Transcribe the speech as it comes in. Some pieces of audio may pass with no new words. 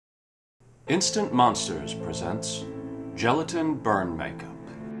Instant Monsters presents Gelatin Burn Makeup.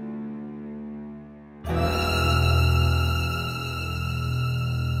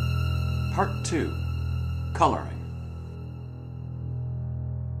 Part 2. Coloring.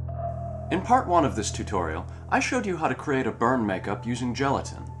 In part 1 of this tutorial, I showed you how to create a burn makeup using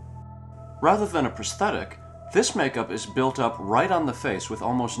gelatin. Rather than a prosthetic, this makeup is built up right on the face with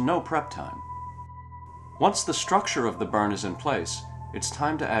almost no prep time. Once the structure of the burn is in place, it's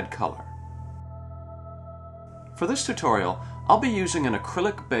time to add color. For this tutorial, I'll be using an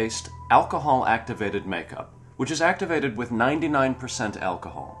acrylic-based, alcohol-activated makeup, which is activated with 99%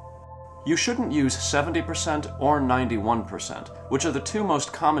 alcohol. You shouldn't use 70% or 91%, which are the two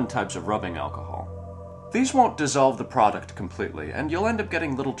most common types of rubbing alcohol. These won't dissolve the product completely, and you'll end up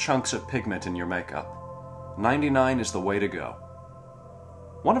getting little chunks of pigment in your makeup. 99 is the way to go.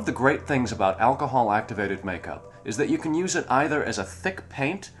 One of the great things about alcohol-activated makeup is that you can use it either as a thick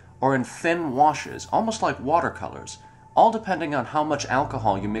paint or in thin washes, almost like watercolors, all depending on how much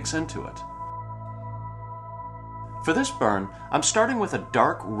alcohol you mix into it. For this burn, I'm starting with a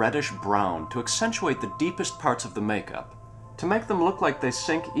dark reddish brown to accentuate the deepest parts of the makeup, to make them look like they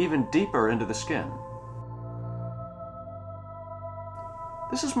sink even deeper into the skin.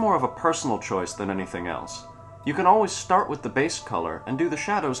 This is more of a personal choice than anything else. You can always start with the base color and do the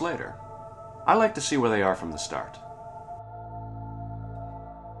shadows later. I like to see where they are from the start.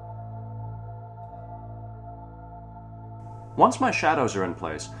 Once my shadows are in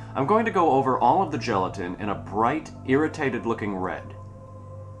place, I'm going to go over all of the gelatin in a bright, irritated-looking red.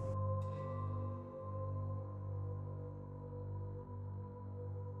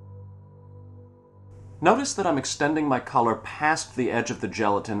 Notice that I'm extending my color past the edge of the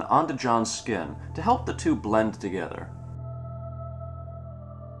gelatin onto John's skin to help the two blend together.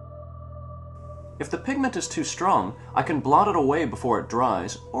 If the pigment is too strong, I can blot it away before it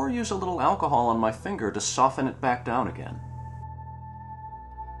dries, or use a little alcohol on my finger to soften it back down again.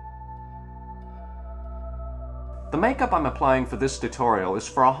 The makeup I'm applying for this tutorial is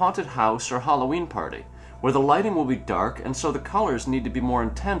for a haunted house or Halloween party, where the lighting will be dark and so the colors need to be more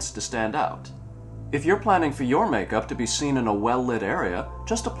intense to stand out. If you're planning for your makeup to be seen in a well-lit area,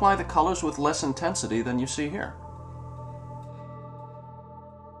 just apply the colors with less intensity than you see here.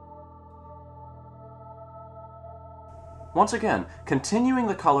 Once again, continuing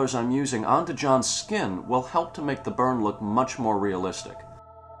the colors I'm using onto John's skin will help to make the burn look much more realistic.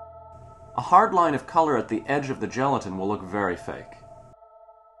 A hard line of color at the edge of the gelatin will look very fake.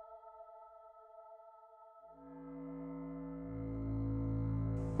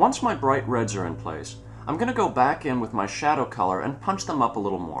 Once my bright reds are in place, I'm going to go back in with my shadow color and punch them up a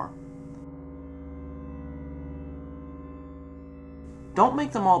little more. Don't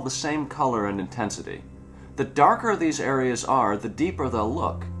make them all the same color and intensity. The darker these areas are, the deeper they'll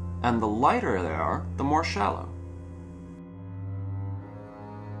look, and the lighter they are, the more shallow.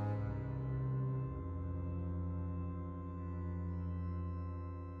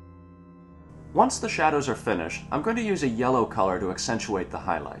 Once the shadows are finished, I'm going to use a yellow color to accentuate the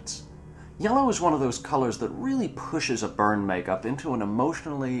highlights. Yellow is one of those colors that really pushes a burn makeup into an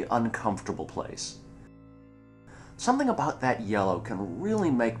emotionally uncomfortable place. Something about that yellow can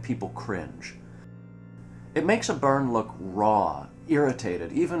really make people cringe. It makes a burn look raw,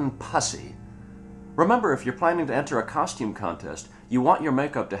 irritated, even pussy. Remember, if you're planning to enter a costume contest, you want your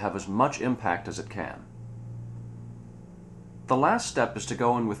makeup to have as much impact as it can. The last step is to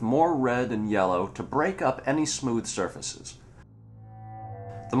go in with more red and yellow to break up any smooth surfaces.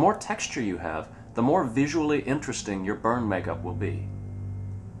 The more texture you have, the more visually interesting your burn makeup will be.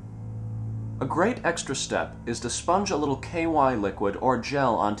 A great extra step is to sponge a little KY liquid or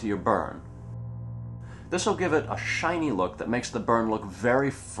gel onto your burn. This will give it a shiny look that makes the burn look very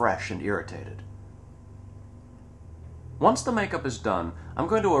fresh and irritated. Once the makeup is done, I'm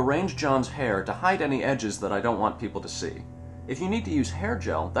going to arrange John's hair to hide any edges that I don't want people to see. If you need to use hair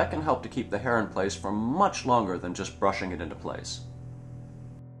gel, that can help to keep the hair in place for much longer than just brushing it into place.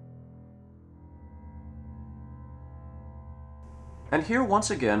 And here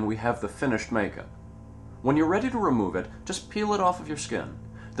once again we have the finished makeup. When you're ready to remove it, just peel it off of your skin.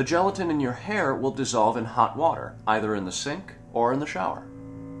 The gelatin in your hair will dissolve in hot water, either in the sink or in the shower.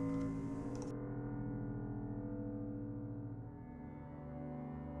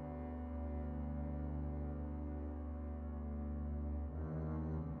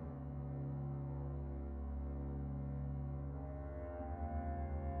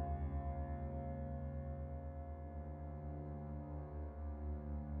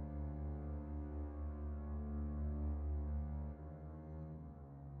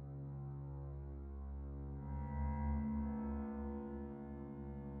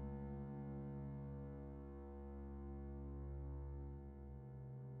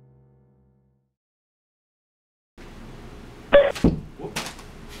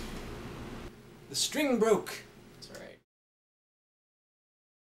 The string broke.